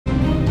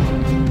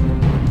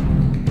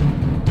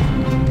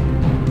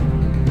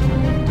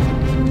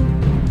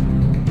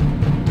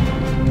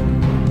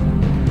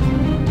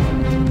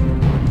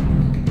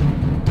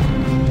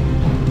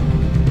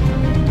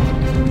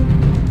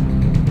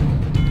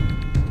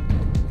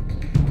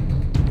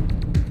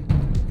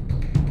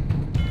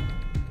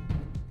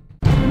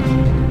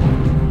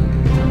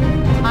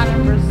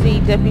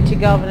Deputy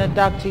Governor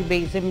Dr.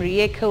 Bezim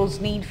re-echoes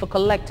need for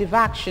collective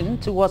action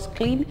towards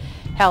clean,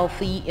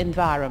 healthy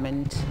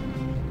environment.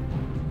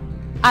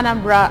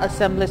 Anambra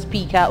Assembly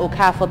Speaker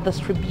Okafor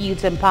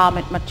distributes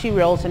empowerment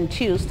materials and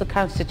tools to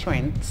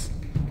constituents.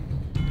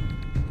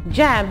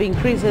 JAMB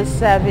increases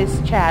service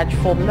charge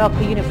for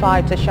Milko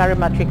Unified Tertiary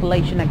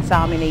Matriculation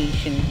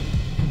Examination.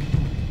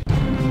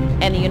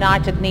 And the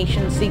United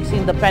Nations seeks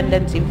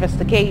independent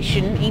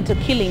investigation into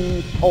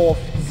killing of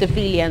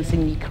civilians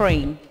in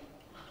Ukraine.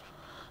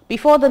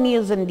 Before the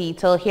news in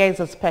detail, here is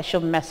a special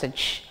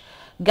message.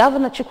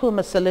 Governor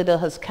Chukwuma Soludo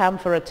has come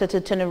for a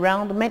total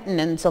turnaround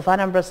maintenance of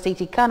Anambra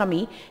State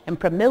economy and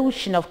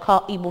promotion of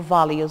core Igbo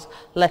values.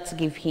 Let's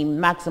give him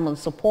maximum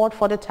support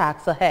for the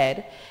task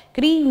ahead.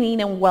 Good evening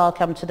and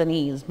welcome to the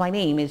news. My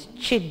name is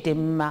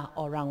Chidimma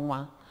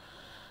Orangwa.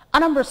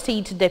 Anambra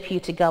State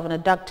Deputy Governor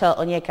Dr.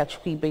 Onyeka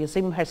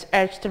Bezim has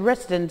urged the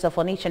residents of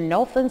Onitsha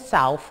North and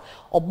South,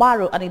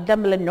 Obaro and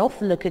Idemele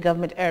North local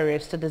government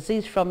areas to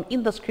desist from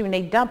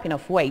indiscriminate dumping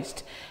of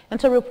waste and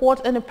to report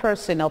any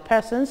person or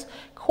persons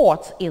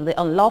caught in the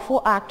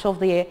unlawful act to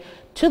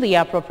the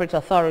appropriate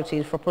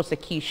authorities for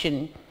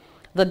prosecution.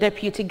 The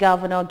Deputy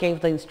Governor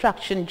gave the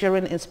instruction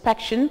during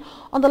inspection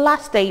on the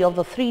last day of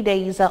the 3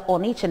 days on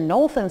Onitsha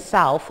North and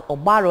South,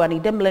 Obaro and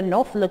Idemele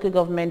North local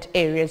government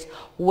areas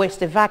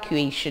waste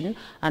evacuation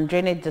and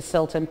drainage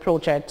desilting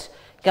project.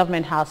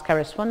 Government House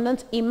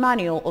correspondent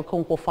Emmanuel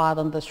Okonkwo filed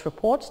on this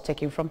report,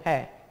 taken from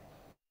her.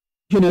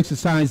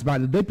 Exercised by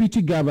the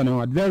Deputy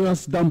Governor at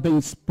various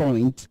dumping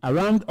points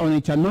around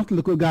Onitsha North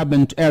local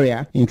government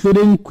area,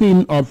 including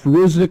Queen of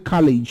Rosary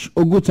College,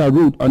 Oguta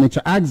Road,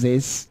 Onitsha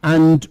Axis,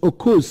 and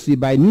Okosi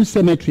by New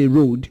Cemetery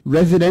Road.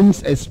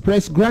 Residents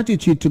expressed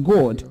gratitude to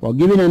God for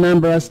giving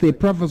Anambra State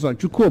Professor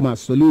Chukwuma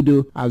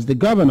Soludo as the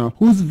governor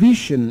whose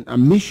vision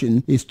and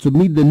mission is to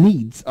meet the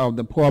needs of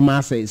the poor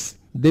masses.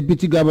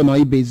 Deputy Governor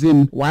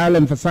Ibezim, while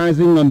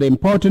emphasizing on the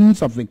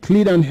importance of a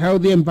clean and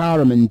healthy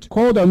environment,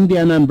 called on the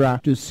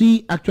Anambra to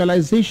see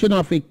actualization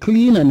of a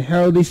clean and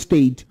healthy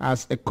state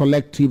as a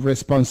collective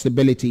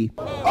responsibility.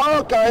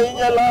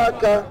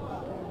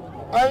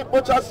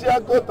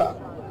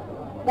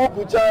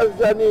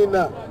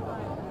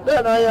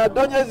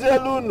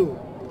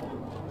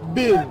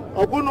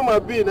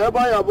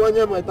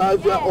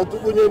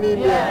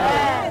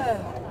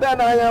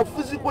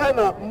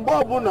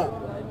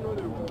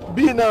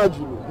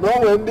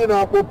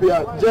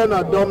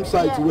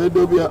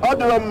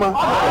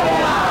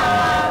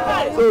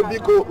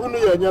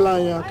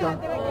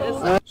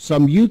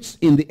 Some youths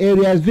in the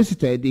areas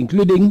visited,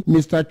 including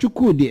Mr.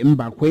 Chukwudi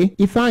Mbakwe,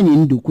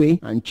 Ifeanyi Ndukwe,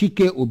 and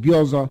Chike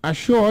Obiozo,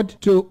 assured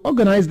to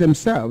organize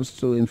themselves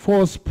to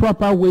enforce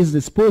proper waste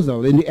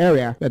disposal in the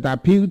area, that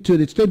appealed to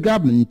the state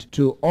government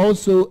to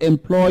also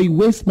employ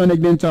waste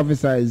management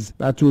officers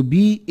that will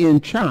be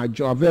in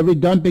charge of every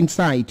dumping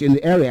site in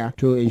the area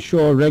to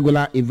ensure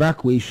regular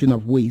evacuation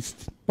of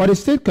waste. But the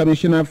State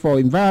Commissioner for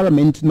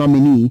Environment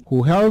nominee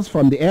who hails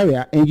from the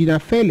area, Engineer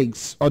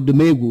Felix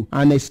Odumegu,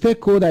 and a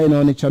stakeholder in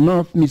Onitsha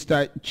North,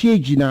 Mr.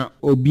 Chiejina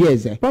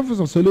Obieze,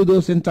 Professor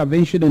Soludo's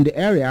intervention in the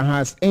area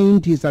has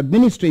earned his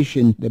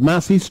administration the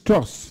masses'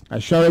 trust,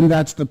 assuring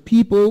that the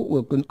people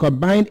will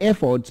combine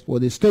efforts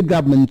with the state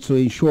government to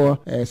ensure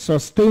a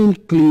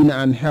sustained, clean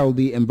and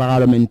healthy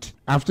environment.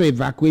 After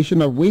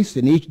evacuation of waste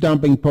in each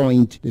dumping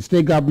point, the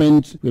state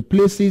government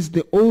replaces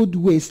the old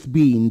waste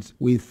bins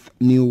with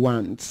new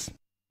ones.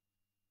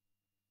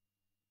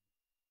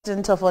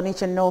 Of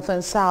Onitsha North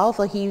and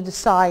South heaved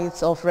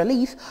sighs of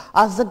relief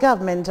as the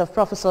government of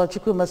Professor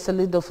Chukwuma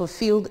Soludo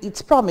fulfilled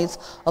its promise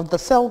of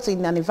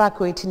desilting and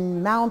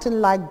evacuating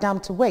mountain-like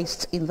dumped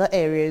waste in the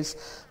areas.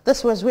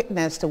 This was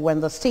witnessed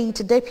when the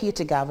State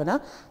Deputy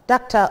Governor,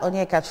 Dr.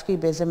 Onyeka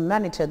Bezim,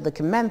 monitored the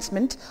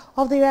commencement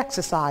of the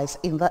exercise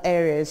in the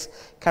areas.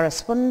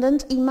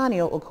 Correspondent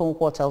Emmanuel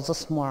Okonkwo tells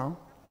us more.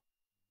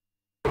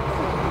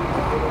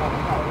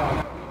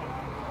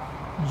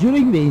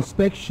 During the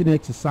inspection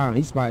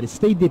exercise by the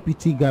State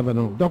Deputy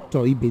Governor, Dr.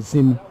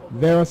 Ibezim,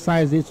 various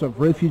sizes of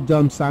refuge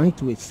dump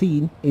sites were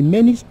seen in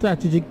many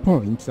strategic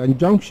points and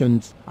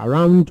junctions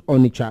around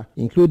Onitsha,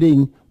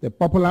 including the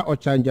popular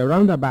Ochanja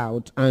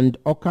roundabout and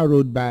Oka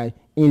Road by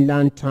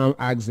Inland Town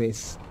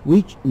Axis,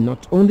 which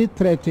not only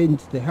threatened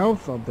the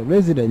health of the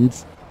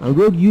residents and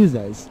road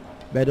users,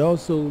 but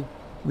also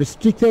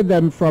restricted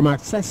them from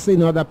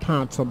accessing other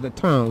parts of the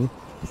town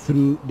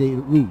through the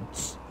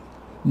routes.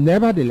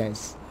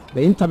 Nevertheless,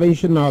 the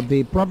intervention of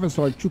the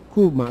Professor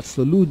Chukwuma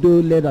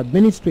Soludo-led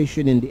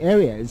administration in the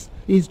areas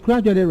is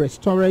gradually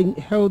restoring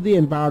healthy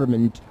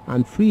environment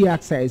and free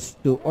access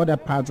to other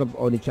parts of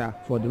Onitsha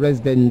for the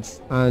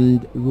residents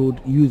and road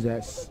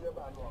users.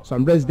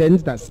 Some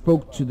residents that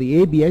spoke to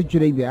the ABS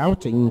during the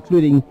outing,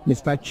 including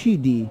Mr.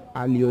 Chidi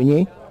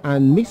Alionye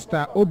and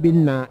Mr.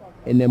 Obinna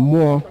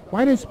Enemor,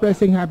 while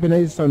expressing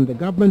happiness on the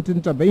government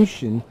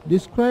intervention,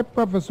 described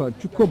Professor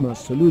Chukwuma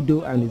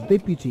Soludo and his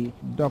deputy,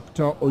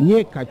 Dr.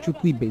 Onyeka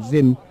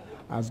Bezim,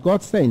 as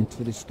God sent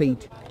to the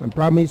state and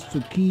promised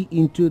to key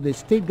into the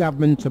state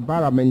government's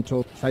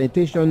environmental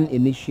sanitation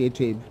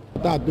initiative.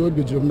 That do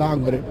the job now.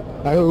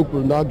 I hope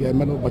we'll not get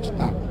many much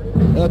time.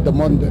 The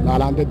Monday, I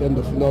landed in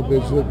the final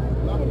base.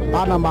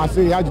 Anambra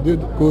say I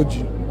did coach.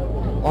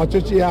 Or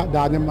Chichia,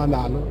 Daniel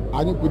Manalo.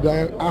 I could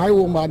I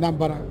will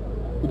Anambra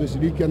with the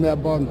Silicon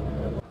Bond.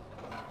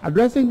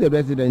 Addressing the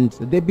residents,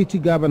 the deputy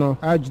governor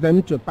urged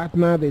them to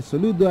partner the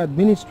Soludo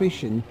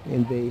administration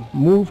in the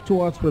move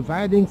towards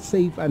providing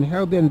safe and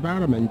healthy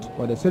environment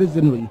for the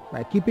citizenry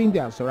by keeping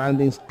their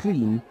surroundings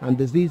clean and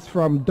disease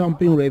from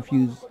dumping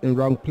refuse in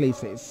wrong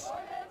places.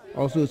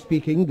 Also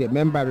speaking, the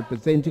member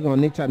representing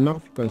Onitsha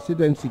North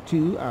Constituency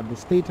 2 at the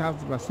State House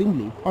of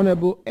Assembly,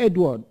 Honorable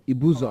Edward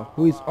Ibuzo,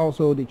 who is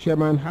also the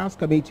chairman House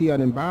Committee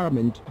on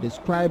Environment,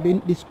 describing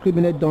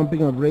discriminate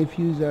dumping of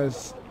refuse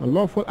as a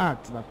lawful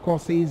act that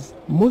causes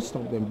most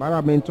of the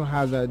environmental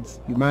hazards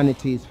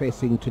humanity is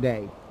facing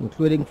today,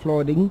 including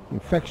flooding,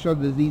 infectious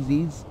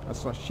diseases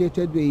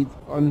associated with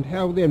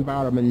unhealthy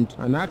environment,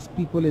 and asked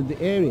people in the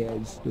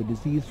areas to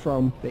desist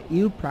from the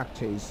ill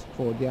practice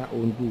for their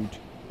own good.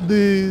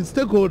 The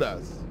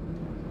stakeholders,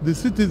 the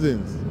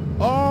citizens,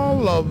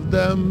 all of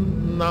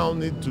them now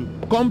need to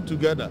come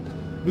together,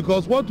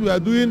 because what we are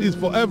doing is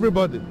for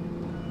everybody.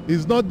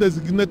 It's not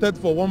designated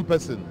for one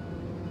person.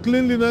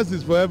 Cleanliness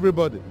is for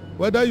everybody.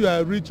 Whether you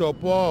are rich or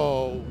poor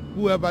or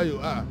whoever you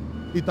are,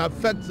 it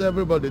affects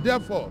everybody.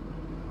 Therefore,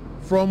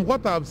 from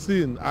what I've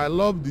seen, I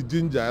love the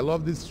ginger, I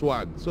love this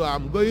swag. So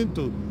I'm going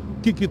to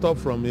kick it off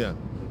from here.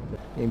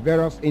 In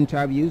various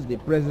interviews, the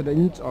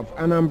president of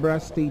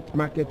Anambra State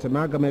Market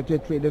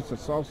Amalgamated Traders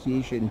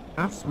Association,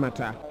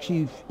 ASMATA,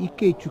 Chief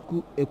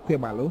Ikechukwu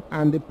Ekwebalo,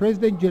 and the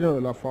President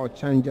General of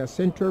Ochanja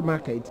Central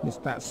Market,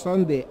 Mr.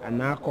 Sunday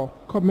Anako,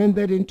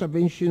 commended the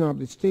intervention of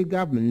the state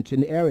government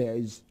in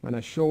areas and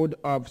assured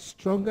of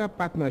stronger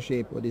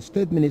partnership with the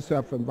State Ministry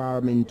of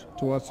Environment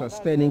towards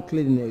sustaining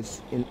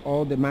cleanliness in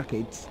all the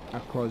markets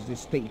across the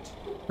state.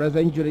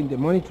 Present during the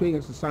monitoring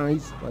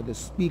exercise were the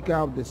Speaker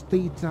of the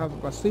State House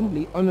of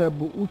Assembly,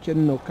 Honorable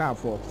Uchenna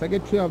Okafor,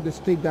 Secretary of the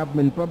State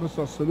Government,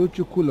 Professor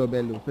Soluchukwu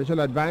Lobelu, Special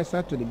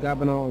Advisor to the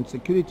Governor on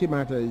Security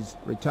Matters,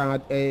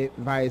 retired Air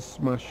Vice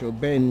Marshal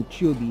Ben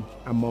Chiobi,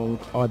 among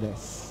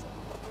others.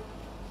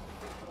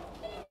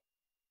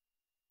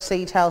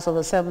 State House of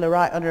Assembly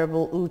Right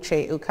Honorable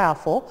Uche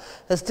Okafor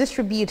has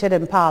distributed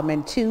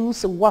empowerment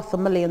tools worth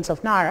millions of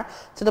naira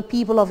to the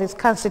people of his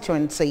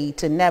constituency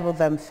to enable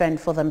them fend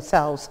for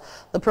themselves.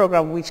 The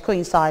program, which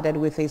coincided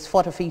with his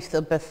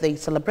 45th birthday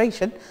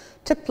celebration,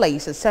 took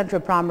place at Central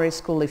Primary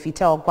School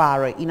Ifite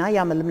Ogware in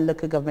Ayamelim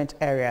local government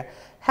area.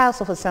 House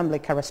of Assembly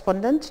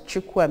correspondent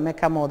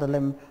Chukwuemeka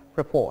Modelim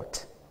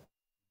report.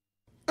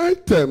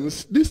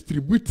 Items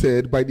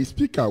distributed by the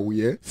Speaker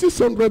were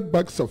 600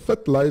 bags of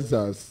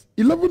fertilizers,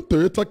 11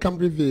 Toyota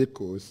Camry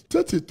vehicles,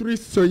 33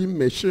 sewing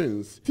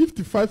machines,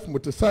 55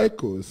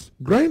 motorcycles,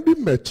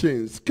 grinding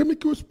machines,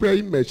 chemical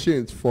spraying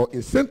machines for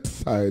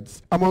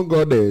insecticides, among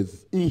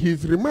others. In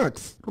his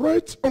remarks,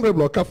 Right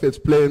Honorable Okafor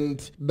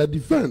explained that the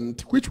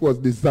event, which was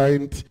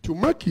designed to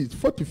mark his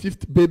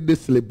 45th birthday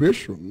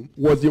celebration,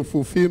 was in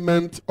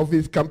fulfillment of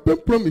his campaign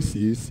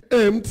promises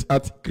aimed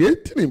at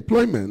creating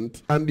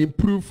employment and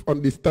improve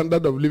on the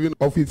standard of living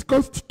of his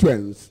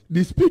constituents.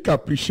 The Speaker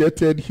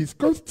appreciated his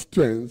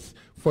constituents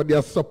for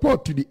their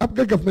support to the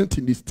APGA government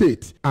in the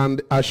state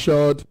and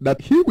assured that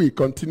he will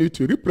continue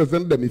to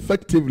represent them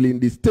effectively in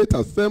the State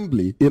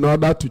Assembly in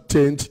order to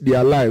change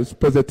their lives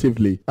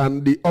positively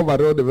and the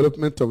overall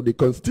development of the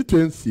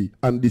constituency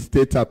and the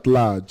state at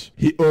large.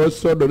 He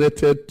also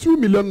donated 2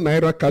 million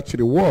naira cash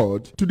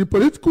reward to the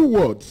political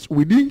wards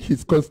within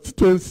his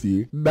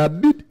constituency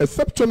that did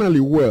exceptionally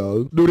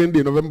well during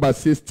the November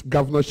 6th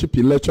governorship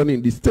election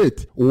in the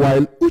state,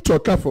 while Uche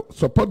Okafor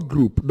support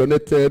group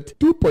donated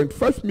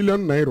 2.5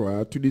 million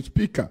naira to the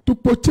Speaker to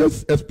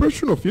purchase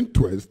expression of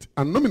interest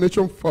and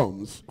nomination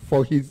forms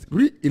for his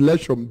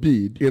re-election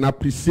bid in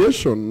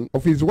appreciation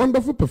of his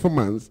wonderful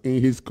performance in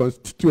his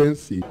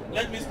constituency.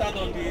 Let me start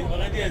on the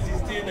already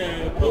existing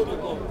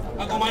protocol.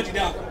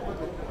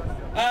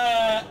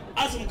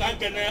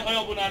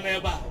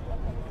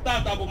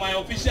 That was my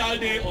official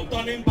day of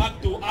turning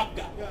back to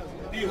APGA,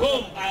 the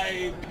home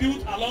I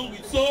built along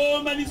with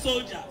so many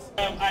soldiers.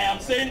 I am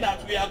saying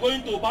that we are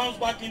going to bounce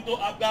back into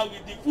APGA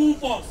with the full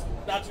force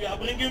that we are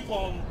bringing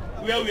from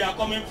where we are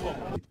coming from.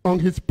 On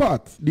his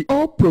part, the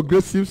All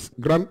Progressives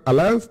Grand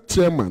Alliance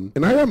chairman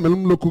in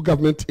Ayamelim local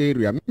government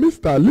area,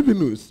 Mr.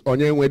 Livinus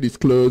Onyenwe,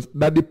 disclosed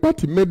that the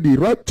party made the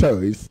right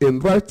choice in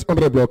Right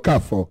Honorable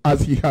Okafor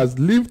as he has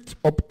lived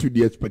up to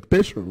the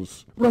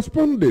expectations.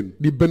 Responding,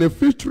 the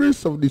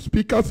beneficiaries of the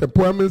Speaker's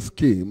employment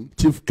scheme,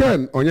 Chief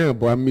Ken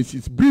Onyebo and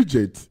Mrs.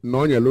 Bridget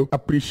Nonyelo,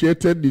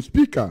 appreciated the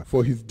Speaker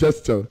for his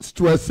gesture,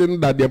 stressing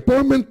that the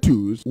employment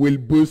tools will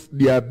boost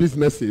their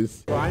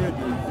businesses.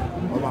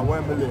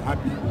 Overwhelmingly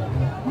happy,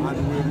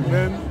 and we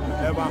remain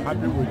ever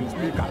happy with the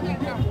Speaker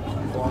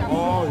for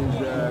all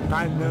his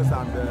kindness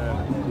and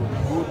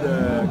good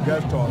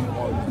gestures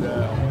for his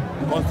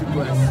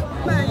constituents.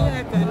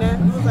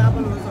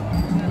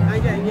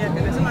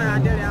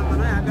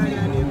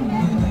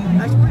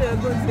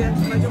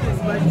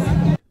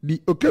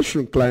 The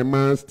occasion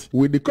climaxed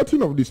with the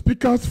cutting of the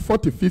Speaker's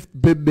 45th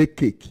birthday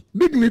cake.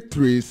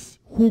 Dignitaries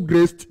who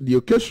graced the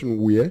occasion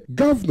were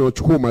Governor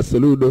Chukwuma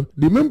Soludo,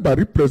 the member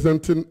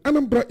representing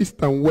Anambra East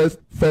and West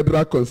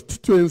Federal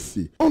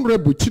Constituency,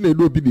 Honorable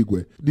Chinedu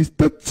Obidigwe, the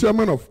State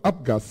Chairman of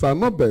APGA, Sir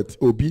Norbert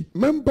Obi,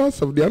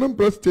 members of the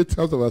Anambra State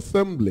House of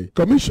Assembly,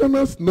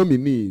 commissioners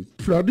nominees,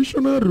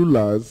 traditional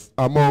rulers,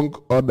 among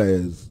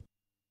others.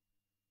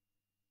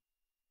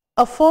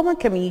 A former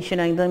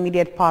commissioner in the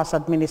immediate past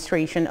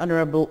administration,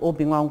 Honorable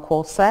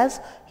Obi-Nwankwo, says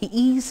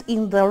he is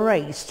in the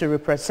race to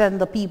represent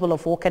the people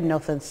of Awka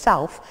North and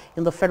South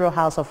in the Federal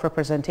House of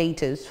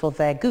Representatives for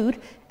their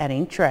good and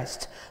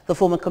interest. The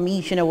former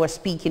commissioner was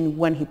speaking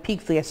when he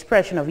picked the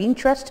expression of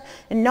interest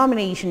in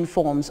nomination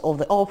forms of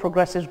the All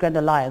Progressives Grand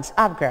Alliance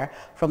 (APGA)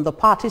 from the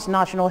party's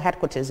national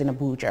headquarters in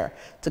Abuja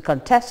to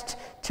contest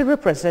to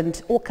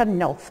represent Awka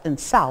North and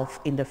South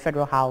in the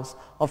Federal House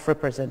of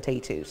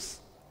Representatives.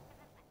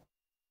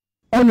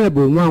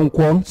 Honorable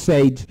Nwankwo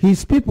said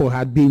his people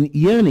had been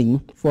yearning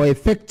for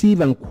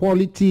effective and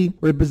quality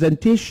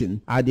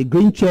representation at the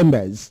Green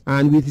Chambers,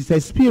 and with his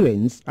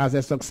experience as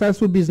a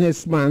successful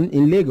businessman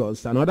in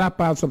Lagos and other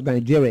parts of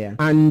Nigeria,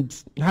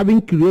 and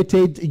having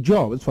created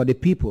jobs for the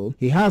people,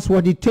 he has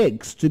what it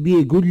takes to be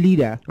a good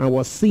leader, and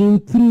was seen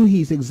through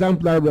his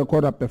exemplary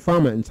record of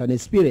performance and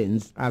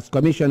experience as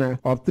commissioner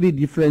of 3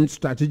 different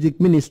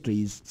strategic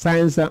ministries: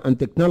 Science and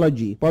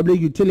Technology, Public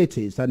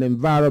Utilities and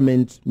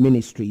Environment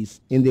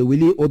Ministries, in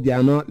the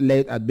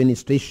Obiano-led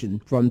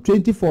administration from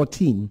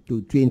 2014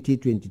 to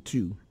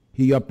 2022.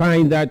 He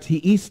opined that he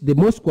is the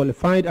most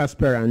qualified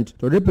aspirant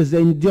to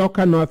represent the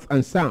Awka North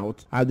and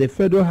South at the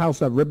Federal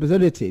House of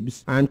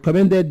Representatives, and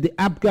commended the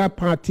APGA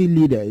party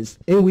leaders,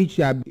 in which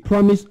they have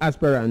promised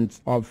aspirants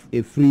of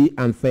a free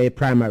and fair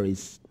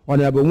primaries.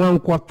 Honorable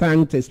Nwankwo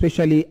thanked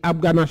especially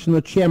APGA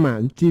National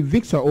Chairman Chief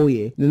Victor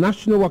Oye, the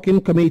National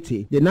Working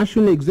Committee, the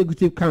National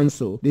Executive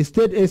Council, the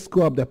State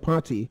ESCO of the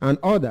party, and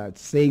others,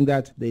 saying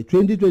that the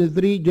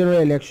 2023 general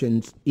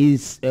elections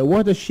is a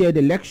watershed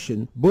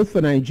election both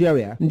for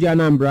Nigeria, the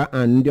Anambra,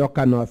 and the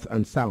Awka North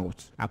and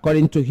South.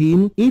 According to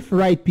him, if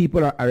right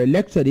people are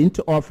elected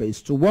into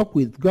office to work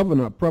with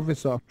Governor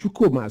Professor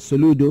Chukwuma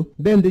Soludo,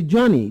 then the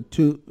journey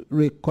to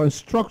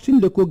reconstructing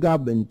local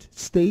government,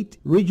 state,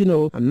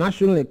 regional, and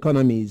national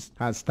economies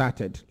has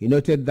started. He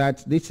noted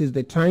that this is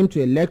the time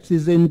to elect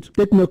seasoned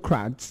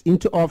technocrats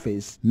into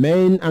office,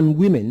 men and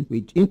women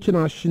with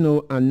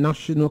international and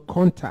national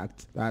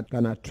contacts that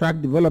can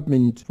attract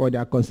development for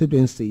their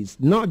constituencies,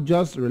 not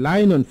just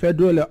relying on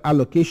federal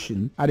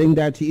allocation, adding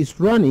that he is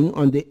running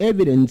on the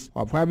evidence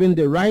of having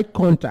the right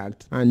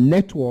contact and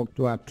network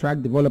to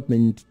attract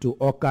development to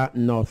Awka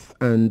North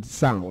and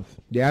South.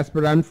 The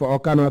aspirant for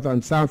Awka North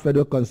and South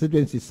Federal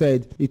Constituency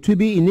said it will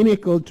be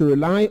inimical to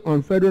rely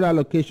on federal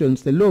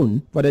allocations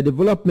alone for the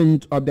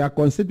development of their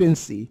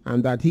constituency,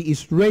 and that he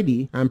is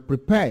ready and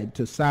prepared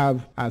to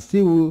serve as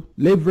he will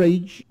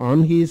leverage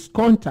on his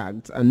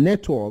contacts and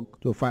network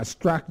to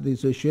fast-track the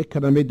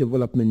socio-economic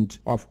development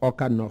of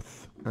Awka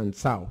North and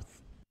South.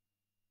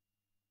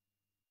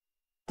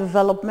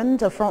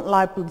 Development, a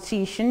frontline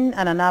politician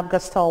and an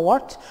APGA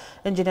stalwart,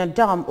 Engineer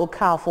Dam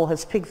Okafor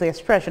has picked the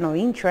expression of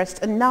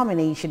interest in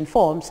nomination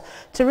forms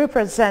to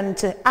represent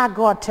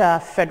Agota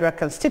Federal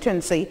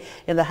Constituency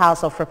in the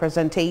House of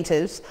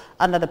Representatives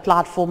under the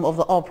platform of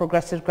the All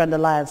Progressives Grand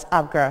Alliance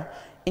 (APGA).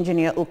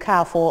 Engineer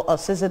Okafor, a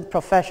seasoned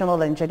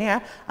professional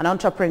engineer, an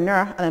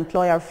entrepreneur, and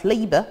employer of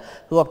labor,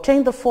 who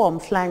obtained the form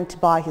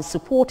flanked by his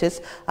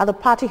supporters at the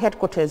party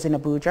headquarters in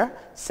Abuja,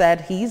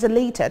 said he is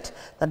elated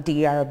that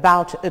they are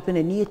about to open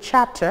a new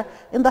chapter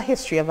in the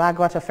history of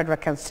Agota Federal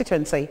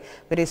Constituency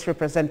with its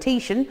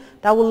representation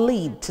that will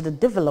lead to the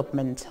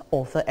development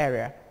of the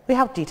area. We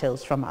have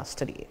details from our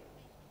studio.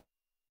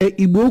 A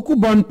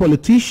Igbo-born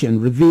politician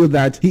revealed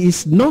that he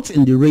is not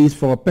in the race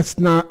for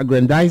personal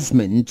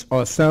aggrandizement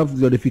or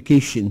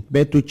self-glorification,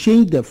 but to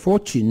change the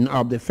fortune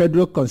of the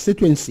federal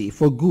constituency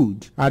for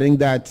good, adding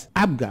that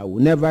APGA will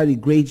never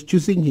regret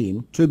choosing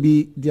him to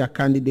be their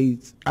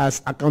candidate,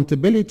 as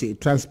accountability,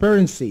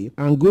 transparency,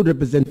 and good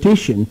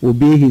representation will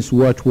be his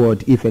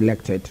watchword if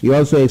elected. He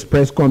also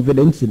expressed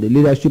confidence in the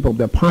leadership of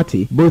the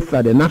party, both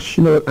at the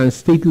national and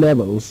state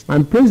levels,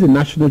 and praised the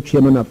national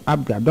chairman of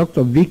APGA,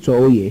 Dr. Victor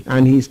Oye,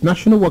 and his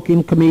national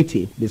working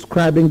committee,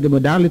 describing the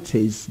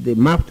modalities they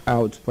mapped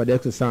out for the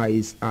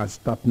exercise as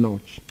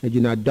top-notch.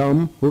 Engineer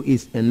Dom, who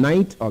is a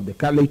knight of the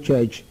Catholic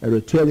Church, a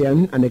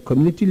Rotarian, and a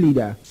community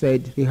leader,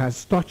 said he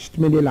has touched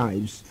many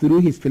lives through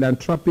his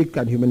philanthropic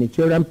and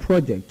humanitarian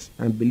projects,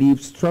 and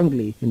believes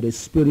strongly in the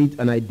spirit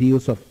and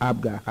ideals of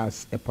APGA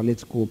as a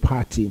political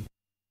party.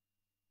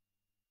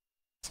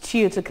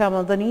 Still to come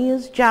on the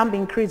news, JAMB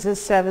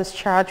increases service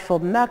charge for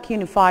NAC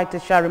Unified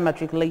Tertiary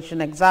Matriculation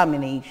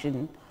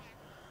Examination.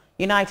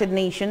 United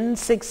Nations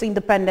seeks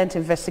independent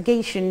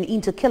investigation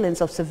into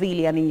killings of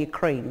civilians in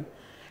Ukraine.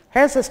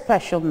 Here's a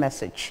special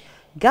message.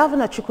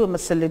 Governor Chukwuma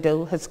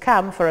Soludo has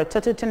come for a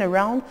total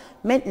turnaround,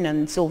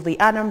 maintenance of the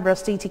Anambra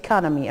state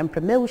economy, and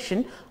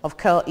promotion of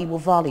core Igbo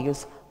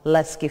values.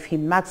 Let's give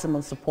him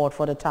maximum support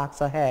for the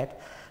tasks ahead.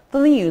 The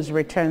news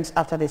returns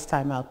after this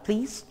time out.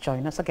 Please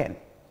join us again.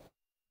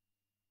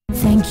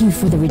 Thank you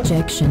for the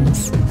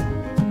rejections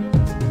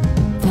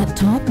that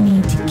taught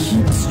me to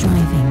keep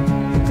striving.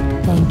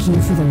 Thank you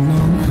for the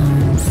long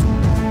hours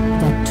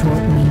that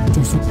taught me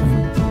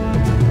discipline.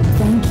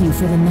 Thank you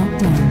for the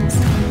knockdowns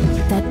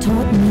that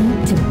taught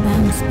me to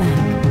bounce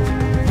back,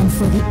 and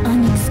for the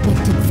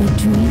unexpected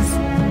victories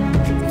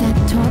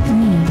that taught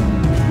me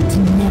to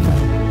never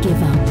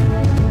give up.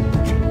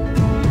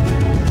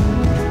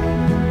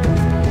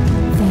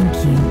 Thank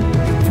you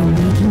for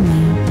making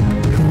me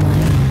who I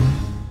am.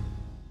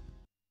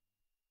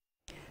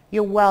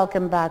 You're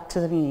welcome back to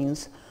the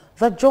news.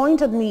 The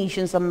Joint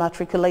Admissions and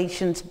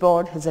Matriculations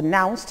Board has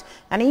announced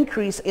an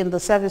increase in the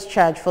service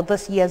charge for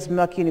this year's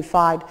MERC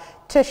Unified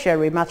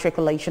Tertiary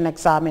Matriculation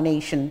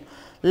Examination.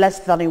 Less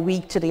than a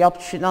week to the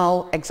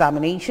optional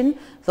examination,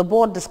 the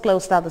board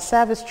disclosed that the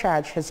service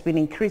charge has been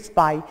increased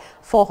by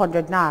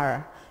 400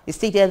 naira. It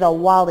stated that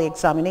while the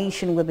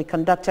examination will be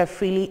conducted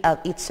freely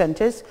at its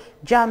centers,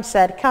 JAMB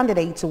said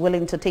candidates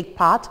willing to take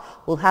part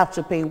will have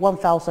to pay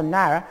 1,000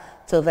 naira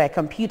to their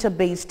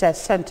computer-based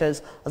test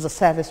centers as a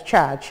service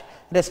charge.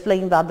 It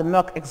explained that the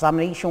MERC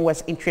examination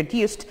was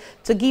introduced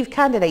to give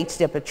candidates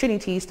the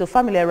opportunities to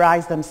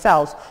familiarize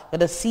themselves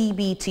with the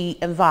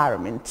CBT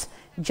environment.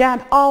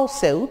 JAMB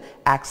also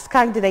asked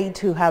candidates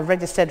who have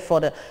registered for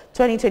the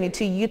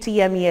 2022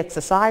 UTME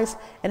exercise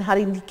and had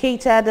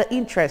indicated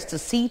interest to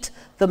seat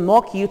the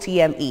mock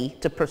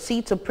UTME to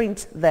proceed to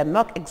print their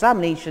mock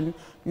examination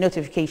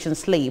notification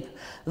slip.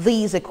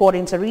 These,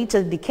 according to Rita,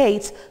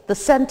 indicates the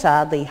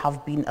center they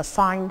have been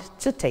assigned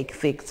to take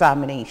the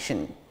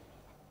examination.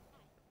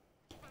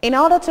 In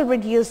order to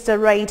reduce the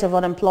rate of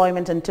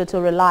unemployment and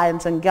total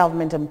reliance on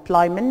government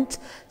employment,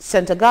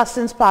 St.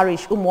 Augustine's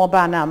Parish,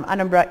 Umuoba,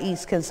 Anambra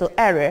East Council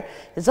area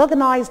has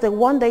organized a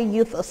one-day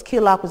youth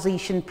skill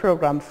acquisition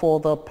program for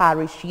the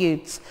parish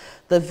youths.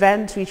 The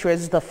event, which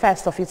was the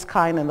first of its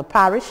kind in the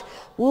parish,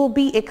 will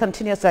be a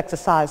continuous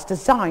exercise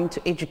designed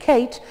to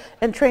educate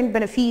and train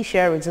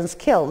beneficiaries in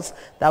skills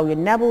that will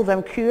enable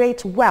them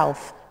create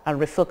wealth and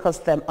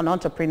refocus them on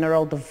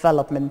entrepreneurial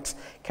development.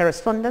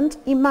 Correspondent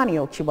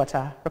Emmanuel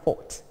Chibata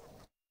reports.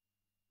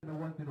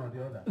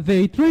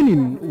 The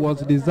training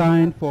was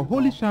designed for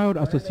Holy Child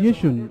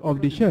Association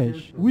of the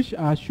Church, which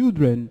are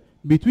children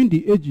between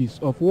the ages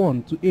of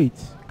 1 to 8,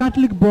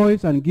 Catholic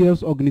Boys and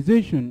Girls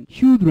Organization,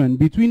 children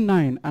between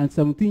 9 and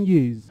 17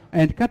 years,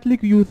 and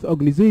Catholic Youth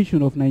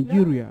Organization of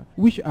Nigeria,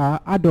 which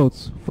are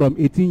adults from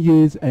 18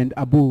 years and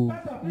above.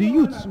 The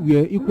youths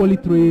were equally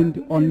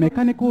trained on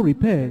mechanical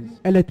repairs,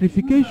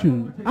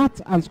 electrification,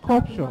 art and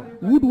sculpture,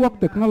 woodwork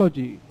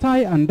technology, tie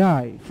and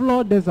dye,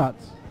 floor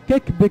deserts,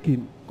 cake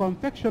baking,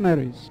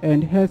 confectionaries,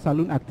 and hair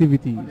salon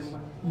activities.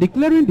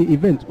 Declaring the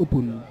event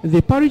open, the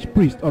parish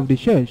priest of the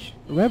church,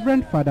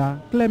 Reverend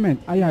Father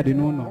Clement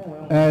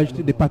Ayadenono,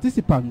 urged the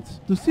participants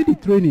to see the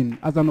training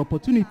as an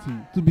opportunity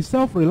to be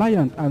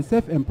self-reliant and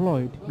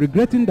self-employed,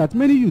 regretting that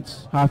many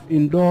youths have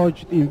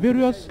indulged in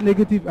various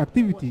negative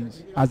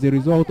activities as a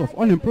result of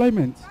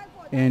unemployment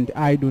and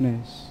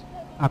idleness.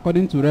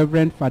 According to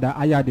Reverend Father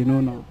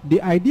Ayadenono, the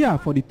idea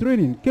for the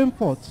training came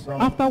forth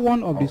after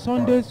one of the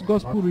Sunday's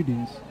gospel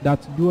readings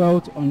that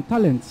dwelt on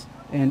talents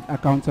and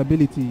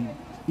accountability.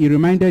 He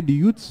reminded the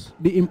youths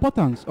the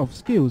importance of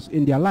skills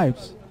in their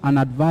lives and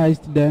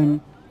advised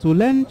them to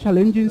learn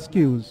challenging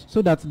skills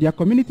so that their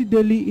community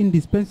daily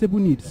indispensable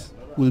needs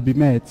will be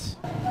met.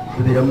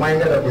 To be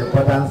reminded of the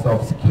importance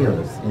of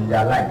skills in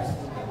their lives.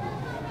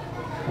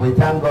 We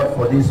thank God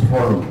for this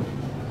forum.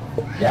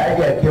 The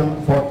idea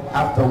came forth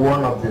after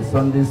one of the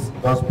Sunday's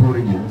gospel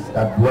readings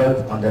that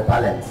dwelt on the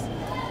talents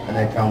and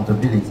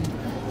accountability.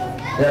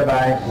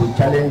 Thereby, we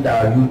challenge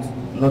our youth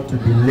not to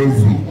be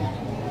lazy,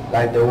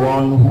 like the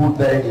one who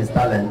buried his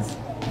talents,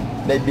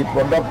 but be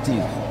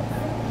productive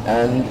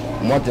and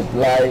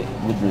multiply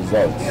good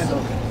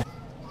results.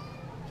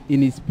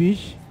 In his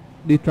speech,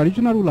 the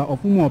traditional ruler of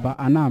Umuoba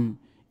Anam,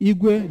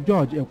 Igwe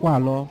George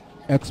Ekwalo,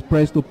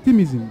 expressed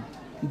optimism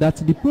that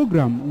the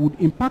program would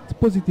impact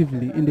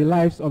positively in the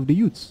lives of the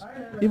youths,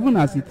 even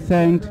as it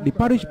thanked the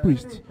parish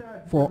priest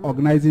for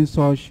organizing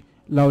such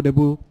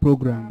laudable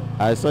program.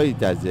 I saw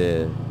it as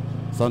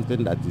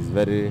something that is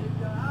very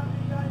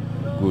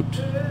good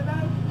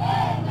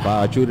for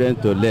our children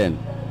to learn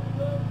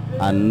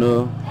and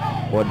know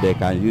what they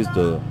can use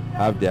to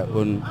have their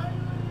own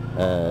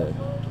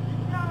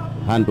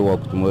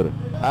handwork tomorrow.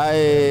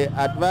 I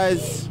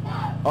advise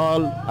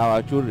all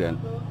our children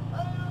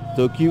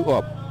to queue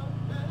up,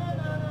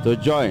 to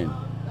join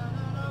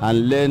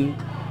and learn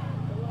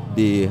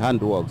the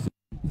handworks.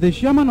 The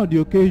chairman of the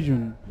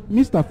occasion,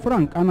 Mr.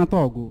 Frank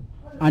Anatogo,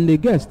 and a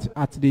guest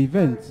at the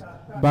event,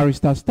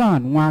 Barrister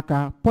Stan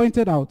Nwaka,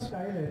 pointed out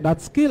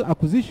that skill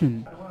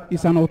acquisition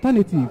is an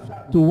alternative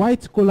to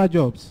white-collar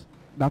jobs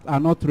that are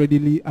not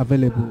readily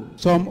available.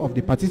 Some of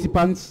the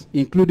participants,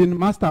 including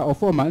Master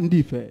Ofoma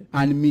Ndife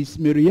and Miss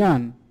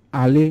Marianne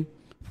Ale,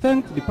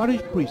 thanked the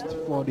parish priest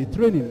for the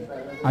training,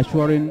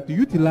 assuring to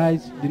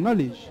utilize the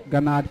knowledge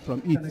garnered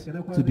from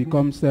it to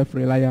become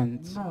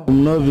self-reliant.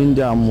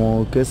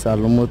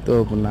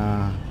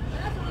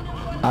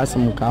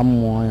 Asum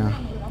kamu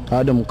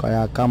kadum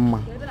kaya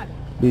kama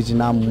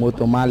bijina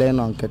moto male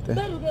no nkete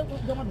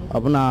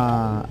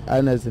abuna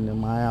anazini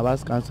maya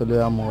bas cancel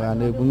ya mo ya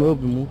nebu no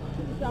bi mu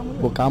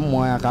bo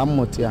kamu ya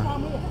kamutia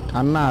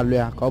kana alu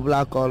ya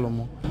kobla call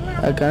mu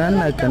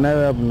ekana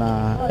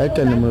abuna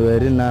ekene mu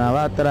weri na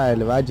ba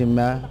trial ba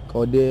jima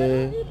ko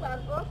de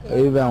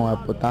even wa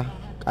puta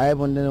kai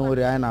bunde no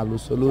wori ai na lu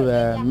solu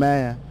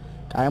me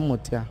kai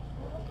mutia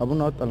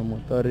abuna otol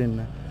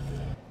motorin.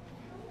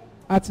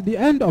 At the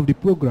end of the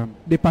program,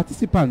 the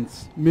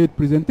participants made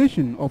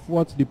presentation of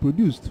what they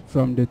produced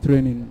from the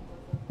training.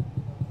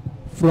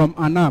 From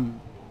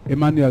Anam,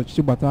 Emmanuel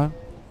Chibata,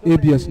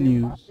 ABS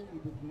News.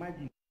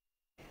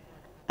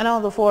 And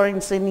on the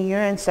foreign scene,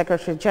 UN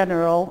Secretary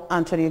General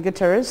Antonio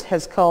Guterres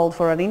has called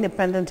for an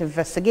independent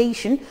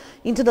investigation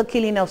into the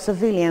killing of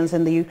civilians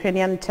in the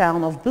Ukrainian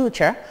town of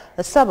Bucha,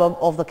 a suburb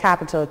of the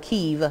capital,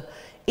 Kyiv.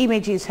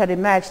 Images had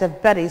emerged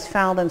of bodies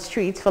found on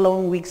streets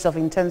following weeks of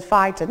intense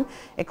fighting,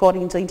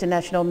 according to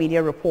international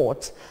media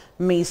reports.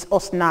 Ms.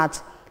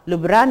 Osnat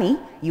Lubrani,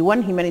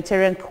 UN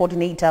Humanitarian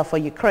Coordinator for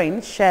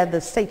Ukraine, shared the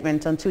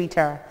statement on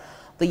Twitter.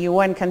 The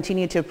UN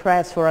continued to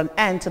press for an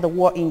end to the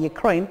war in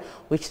Ukraine,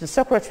 which the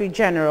Secretary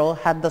General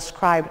had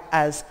described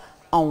as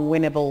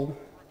unwinnable.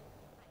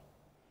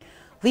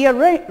 The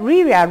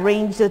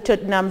rearranged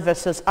Tottenham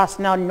vs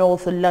Arsenal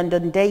North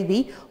London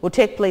derby will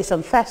take place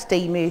on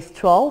Thursday, May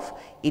 12.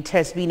 It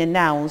has been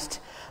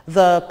announced.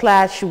 The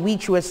clash,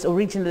 which was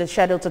originally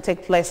scheduled to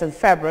take place in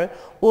February,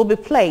 will be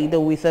played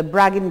with a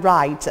bragging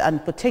rights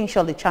and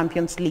potentially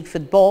Champions League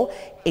football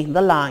in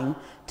the line.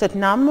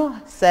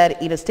 Tottenham said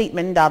in a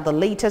statement that the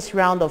latest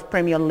round of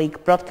Premier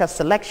League broadcast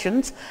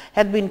selections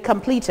had been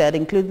completed,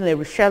 including a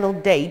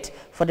rescheduled date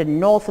for the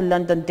North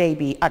London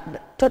derby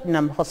at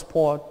Tottenham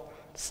Hotspur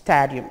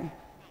Stadium.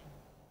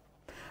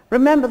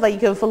 Remember that you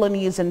can follow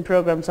news and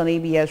programs on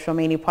ABS from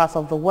any part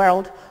of the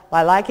world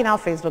by liking our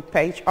Facebook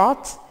page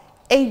at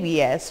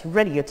ABS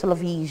Radio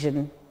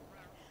Television.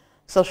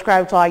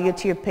 Subscribe to our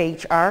YouTube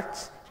page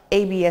at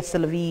ABS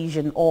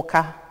Television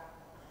Orca.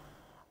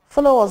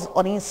 Follow us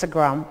on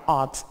Instagram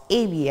at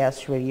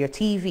ABS Radio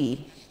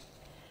TV.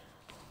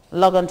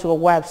 Log on to our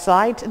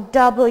website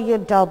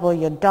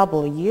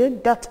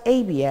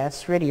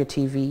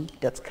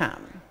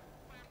www.absradiotv.com.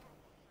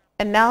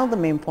 And now the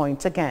main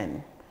points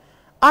again.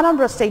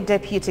 Anambra State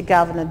Deputy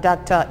Governor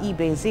Dr.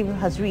 Ibezim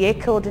has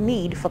re-echoed the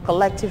need for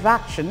collective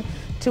action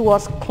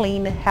towards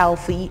clean,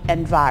 healthy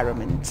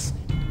environments.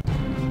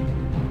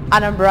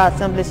 Anambra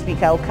Assembly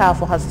Speaker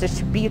Okafor has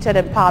distributed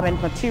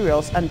empowerment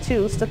materials and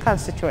tools to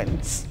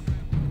constituents.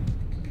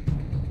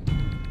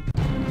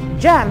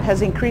 JAM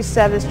has increased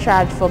service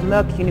charge for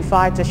Merck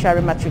Unified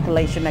Tertiary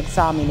Matriculation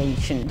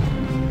Examination.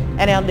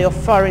 And on the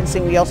foreign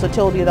scene, we also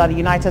told you that the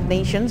United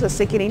Nations is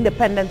seeking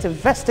independent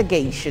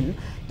investigation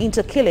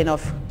into killing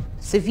of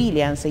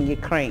civilians in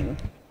Ukraine.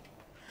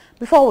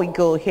 Before we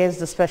go, here's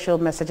the special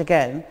message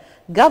again.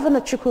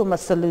 Governor Chukwuma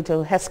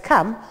Soludo has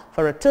come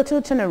for a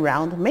total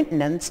turnaround,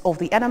 maintenance of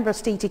the Anambra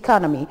State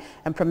economy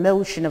and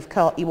promotion of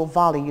core Igbo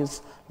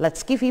values.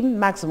 Let's give him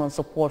maximum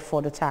support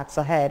for the task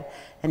ahead.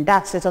 And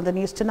that's it on the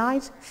news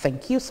tonight.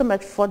 Thank you so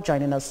much for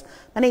joining us.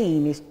 My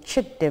name is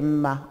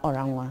Chidimma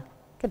Orangwa.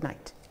 Good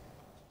night.